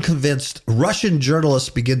number of unconvinced Russian journalists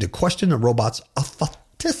began to question the robot's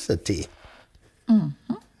authenticity.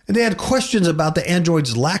 Mm-hmm. And they had questions about the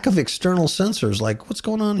android's lack of external sensors, like what's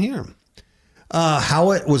going on here?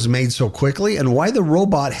 How it was made so quickly, and why the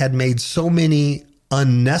robot had made so many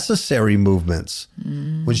unnecessary movements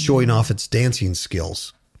when showing off its dancing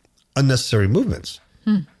skills. Unnecessary movements.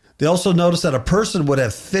 They also noticed that a person would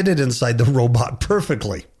have fitted inside the robot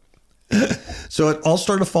perfectly. So it all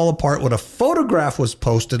started to fall apart when a photograph was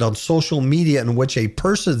posted on social media in which a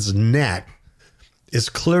person's neck is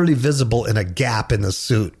clearly visible in a gap in the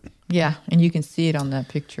suit. Yeah, and you can see it on that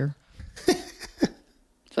picture.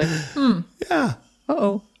 It's like, Yeah.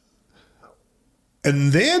 Uh-oh.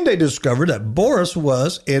 And then they discovered that Boris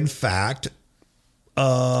was, in fact,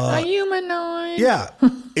 a humanoid. yeah,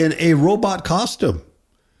 in a robot costume.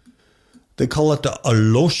 They call it the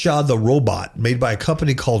Alosha the Robot, made by a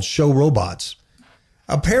company called Show Robots.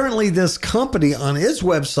 Apparently, this company on its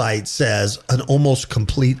website says an almost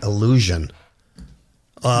complete illusion.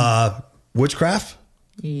 Witchcraft?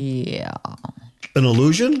 Yeah. An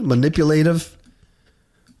illusion? Manipulative?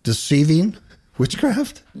 Deceiving?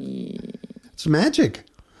 Witchcraft? It's magic.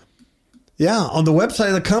 Yeah, on the website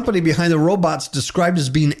of the company behind the robots, described as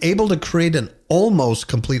being able to create an almost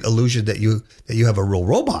complete illusion that you have a real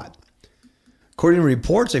robot. According to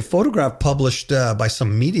reports, a photograph published by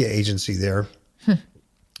some media agency there,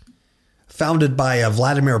 founded by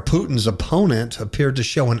Vladimir Putin's opponent, appeared to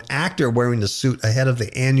show an actor wearing the suit ahead of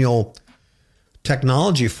the annual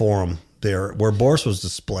technology forum there, where Boris was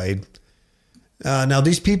displayed. Now,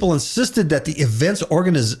 these people insisted that the event's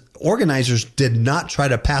organizers did not try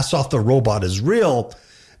to pass off the robot as real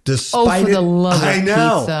Despite for the love of I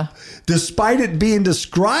know. pizza. Despite it being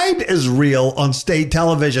described as real on state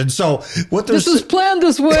television. So what they're This was planned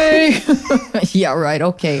this way. Yeah, right.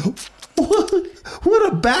 Okay.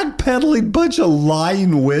 What a backpedaling bunch of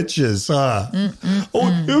lying witches, huh?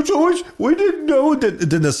 We didn't know that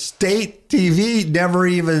the state TV never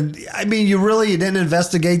even, I mean, you didn't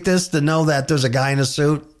investigate this to know that there's a guy in a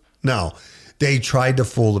suit? No. They tried to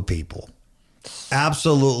fool the people.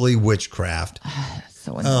 Absolutely witchcraft.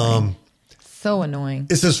 So annoying. So annoying.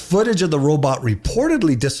 It says footage of the robot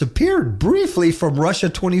reportedly disappeared briefly from Russia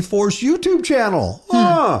 24's YouTube channel.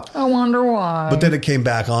 Huh. I wonder why. But then it came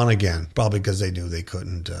back on again, probably because they knew they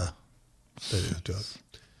couldn't do it.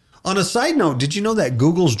 On a side note, did you know that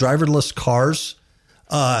Google's driverless cars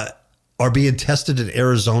are being tested in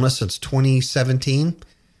Arizona since 2017?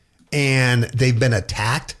 And they've been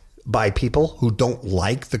attacked by people who don't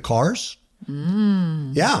like the cars?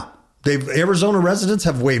 Yeah. Arizona residents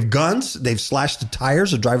have waved guns. They've slashed the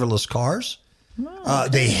tires of driverless cars.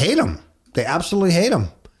 They hate them. They absolutely hate them.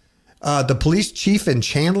 The police chief in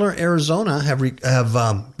Chandler, Arizona,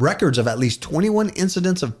 have records of at least 21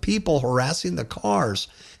 incidents of people harassing the cars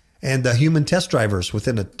and the human test drivers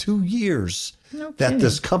within 2 years. That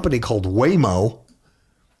this company called Waymo,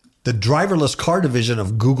 the driverless car division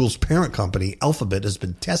of Google's parent company, Alphabet, has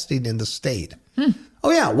been testing in the state. Oh,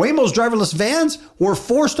 yeah. Waymo's driverless vans were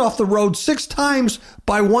forced off the road 6 times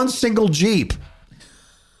by one single Jeep.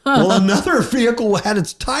 Well, another vehicle had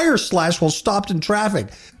its tire slashed while stopped in traffic.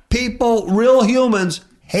 People, real humans,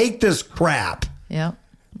 hate this crap. Yeah.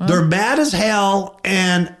 They're mad as hell,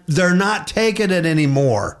 and they're not taking it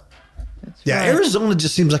anymore. Right. Arizona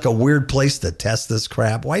just seems like a weird place to test this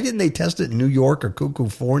crap. Why didn't they test it in New York or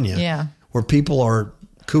California? Yeah. Where people are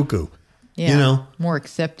cuckoo. Yeah. You know? More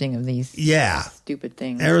accepting of these stupid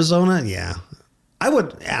things. Arizona, yeah. I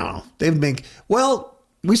don't know.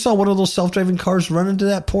 We saw one of those self-driving cars run into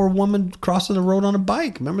that poor woman crossing the road on a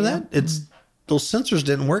bike. Remember that? Those sensors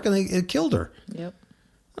didn't work and it killed her. Yep.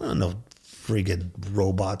 I don't know. Friggin'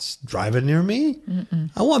 robots driving near me.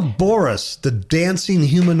 I want Boris, the dancing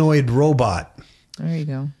humanoid robot. There you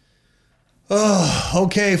go. Oh,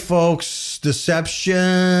 okay, folks.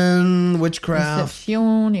 Deception, witchcraft,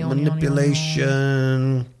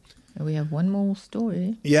 manipulation. We have one more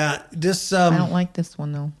story. Yeah, this. I don't like this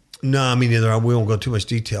one though. No, me neither. We won't go too much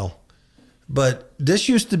detail. But this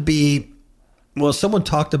used to be. Well, someone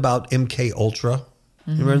talked about MK Ultra.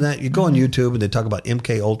 You remember that? You go on YouTube and they talk about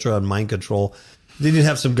MK Ultra and mind control. Then you'd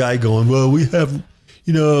have some guy going, well, we have,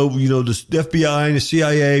 the FBI and the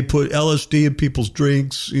CIA put LSD in people's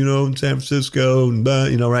drinks, in San Francisco, and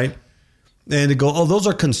right? And they go, oh, those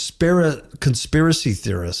are conspiracy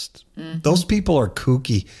theorists. Those people are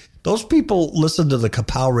kooky. Those people listen to the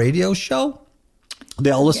Kapow radio show. They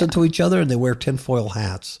all listen to each other and they wear tinfoil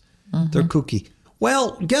hats. They're kooky.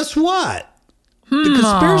 Well, guess what? The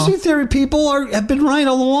conspiracy theory people have been right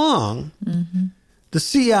all along. The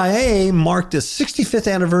CIA marked the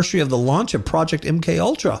 65th anniversary of the launch of Project MK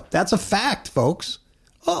Ultra. That's a fact, folks.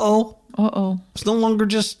 Uh-oh. It's no longer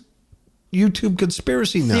just YouTube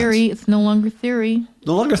conspiracy nuts. Theory. It's no longer theory.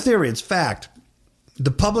 No longer theory. It's fact.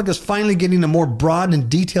 The public is finally getting a more broad and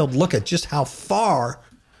detailed look at just how far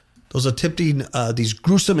those attempting these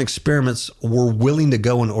gruesome experiments were willing to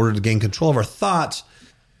go in order to gain control of our thoughts.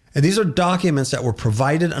 And these are documents that were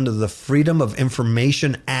provided under the Freedom of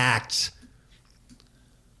Information Act.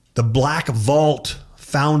 The Black Vault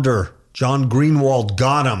founder, John Greenwald,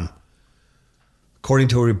 got them, according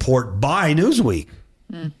to a report by Newsweek.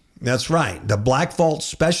 That's right. The Black Vault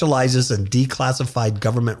specializes in declassified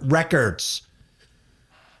government records.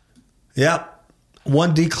 Yep.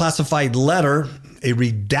 One declassified letter, a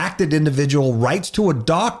redacted individual writes to a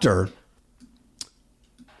doctor.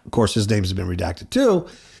 Of course, his name's been redacted too.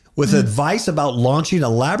 With advice about launching a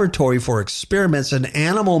laboratory for experiments in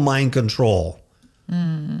animal mind control.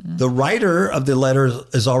 The writer of the letter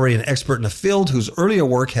is already an expert in the field whose earlier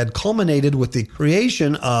work had culminated with the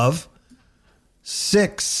creation of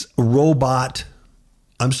 6 remote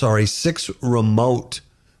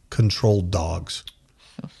controlled dogs.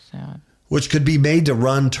 So sad. Which could be made to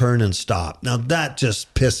run, turn, and stop. Now, that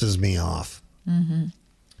just pisses me off.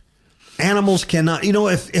 Animals cannot,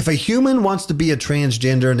 if a human wants to be a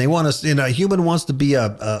transgender and they want to, a human wants to be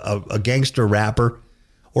a gangster rapper,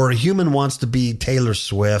 or a human wants to be Taylor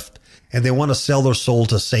Swift and they want to sell their soul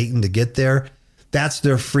to Satan to get there, that's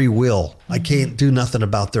their free will. I can't do nothing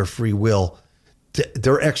about their free will.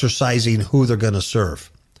 They're exercising who they're going to serve.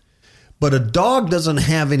 But a dog doesn't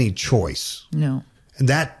have any choice. No. And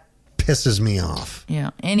that pisses me off.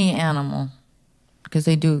 Yeah, any animal. Because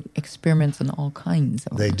they do experiments on all kinds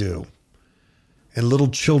of They them. do. And little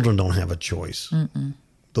children don't have a choice. Mm-mm.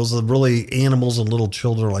 Those are really animals, and little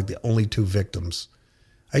children are like the only two victims.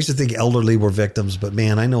 I used to think elderly were victims, but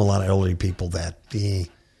man, I know a lot of elderly people that they're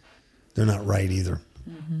not right either.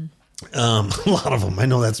 Mm-hmm. A lot of them. I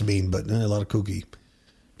know that's mean, but a lot of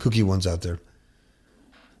kooky ones out there.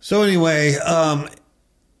 So anyway,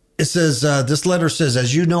 it says, this letter says,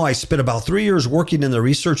 as you know, I spent about 3 years working in the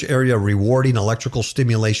research area rewarding electrical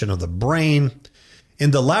stimulation of the brain. In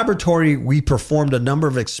the laboratory, we performed a number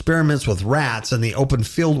of experiments with rats. In the open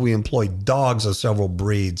field, we employed dogs of several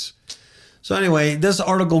breeds. So anyway, this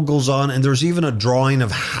article goes on, and there's even a drawing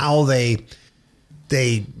of how they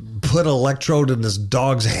put an electrode in this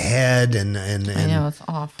dog's head, and I know, it's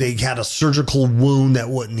awful. They had a surgical wound that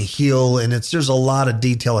wouldn't heal, and there's a lot of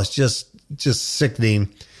detail. It's just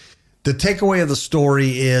sickening. The takeaway of the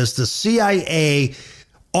story is the CIA,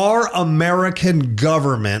 our American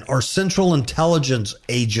government, our Central Intelligence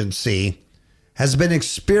Agency, has been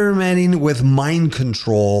experimenting with mind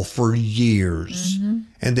control for years. Mm-hmm.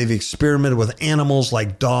 And they've experimented with animals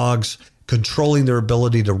like dogs, controlling their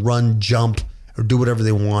ability to run, jump, or do whatever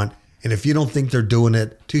they want. And if you don't think they're doing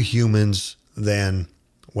it to humans, then,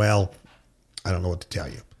 well, I don't know what to tell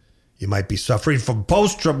you. You might be suffering from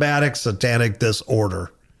post-traumatic satanic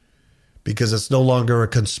disorder, because it's no longer a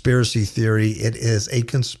conspiracy theory. It is a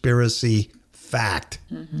conspiracy fact.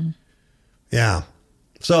 Mm-hmm. Yeah.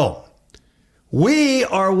 So we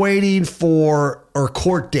are waiting for our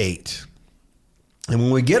court date. And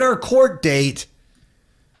when we get our court date,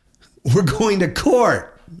 we're going to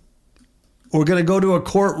court. We're going to go to a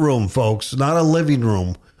courtroom, folks, not a living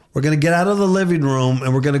room. We're going to get out of the living room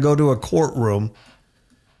and we're going to go to a courtroom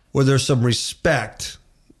where there's some respect.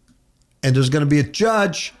 And there's going to be a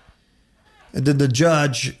judge. And then the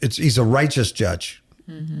judge, he's a righteous judge.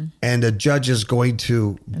 Mm-hmm. And the judge is going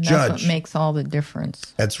to judge. That's what makes all the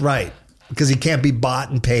difference. That's right. Because he can't be bought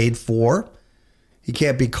and paid for. He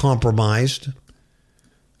can't be compromised.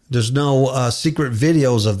 There's no secret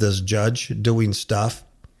videos of this judge doing stuff.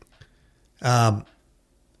 And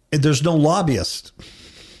there's no lobbyist.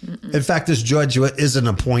 Mm-mm. In fact, this judge isn't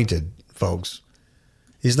appointed, folks.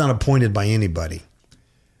 He's not appointed by anybody.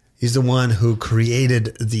 He's the one who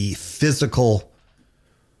created the physical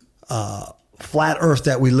flat earth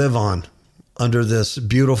that we live on under this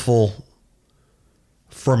beautiful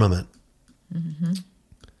firmament. Mm-hmm.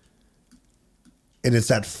 And it's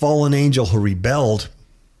that fallen angel who rebelled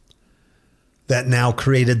that now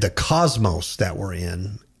created the cosmos that we're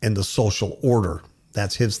in and the social order.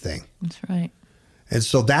 That's his thing. That's right. And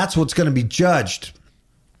so that's what's going to be judged.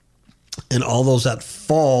 And all those that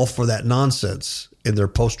fall for that nonsense in their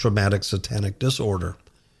post-traumatic satanic disorder,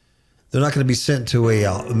 they're not going to be sent to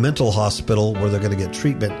a mental hospital where they're going to get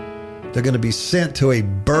treatment. They're going to be sent to a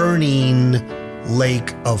burning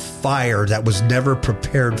lake of fire that was never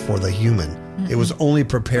prepared for the human. Mm-hmm. It was only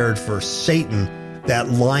prepared for Satan, that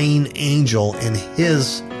lying angel, and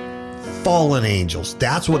his fallen angels.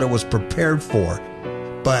 That's what it was prepared for.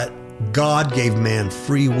 But God gave man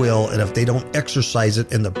free will, and if they don't exercise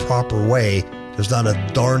it in the proper way, there's not a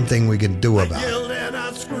darn thing we can do about it.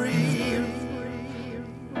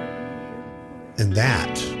 And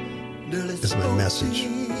that is my message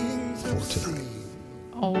for tonight.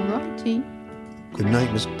 All righty. Good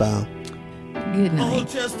night, Miss Bow. Good night.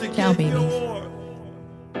 Ciao, babies.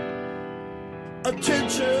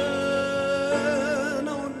 Attention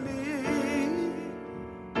on me.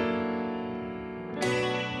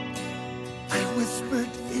 I whispered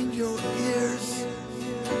in your ears.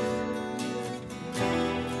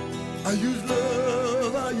 I use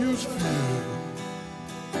love, I use fear.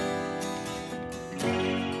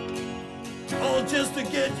 All just to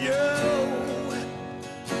get you.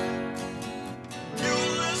 You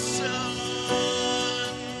listen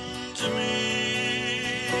to me.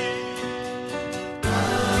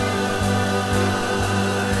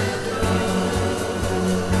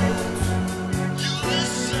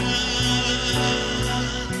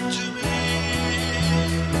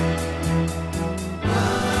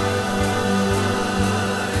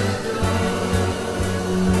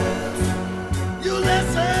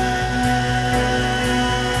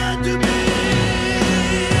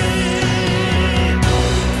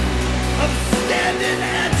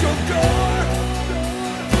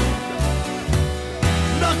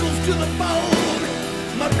 To the bone,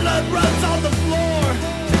 my blood runs on the floor.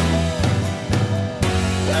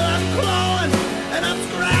 Well, I'm clawing and I'm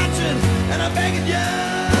scratching and I'm begging you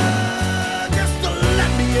just to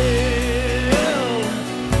let me in.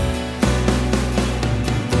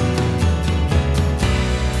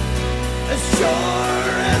 As sure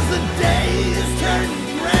as the day is turning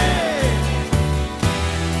gray,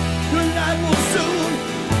 your night will soon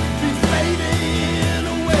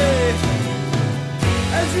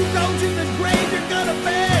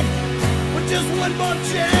just one more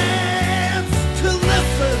chance to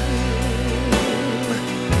listen.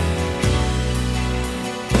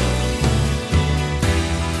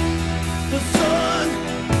 The sun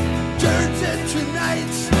turns into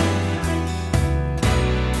night.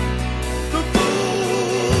 The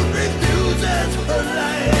moon refuses her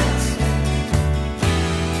light.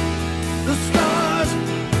 The stars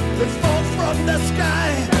that fall from the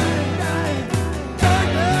sky.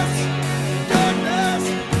 Darkness, darkness,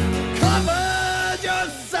 covered your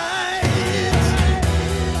sight.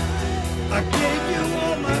 I gave you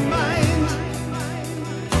all my mind.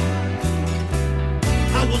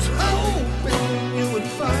 I was hoping you would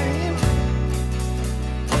find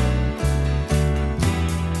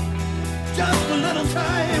just a little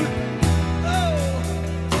time. Oh,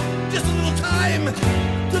 just a little time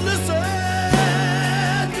to listen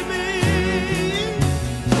to me.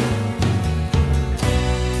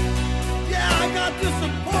 Yeah, I got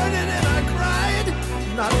disappointed and I cried.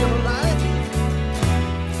 Not gonna lie.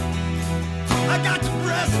 I got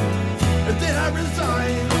depressed and then I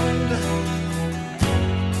resigned.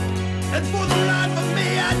 And for the life of me,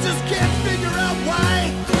 I just can't figure out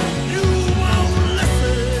why you won't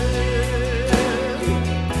listen.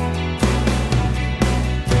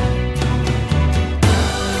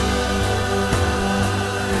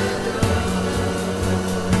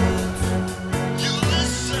 You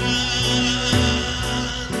listen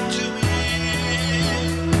to me.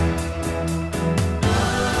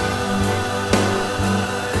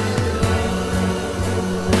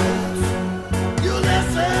 You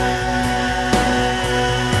listen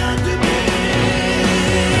to me.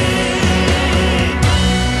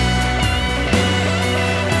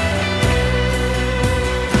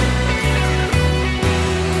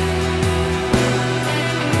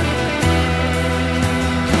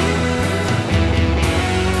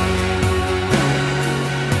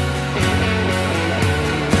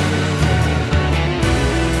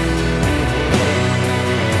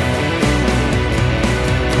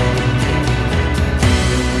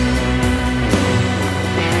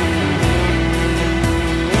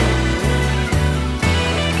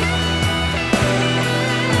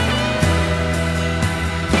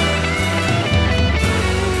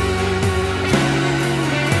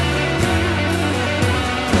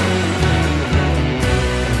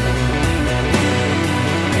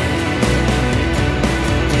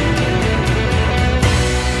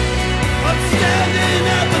 I'm standing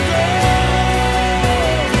at the door.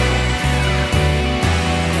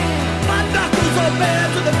 My knuckles are bare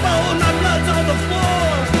to the bone, my blood's on the floor.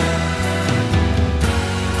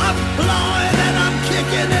 I'm clawing and I'm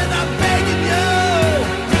kicking and I'm begging you.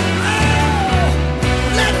 Oh,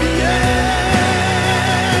 let me in.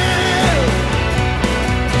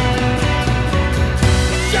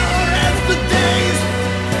 Sure as the days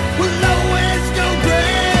will always go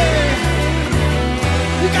gray.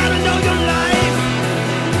 You gotta know your life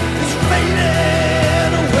is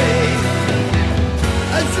fading away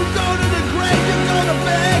as you go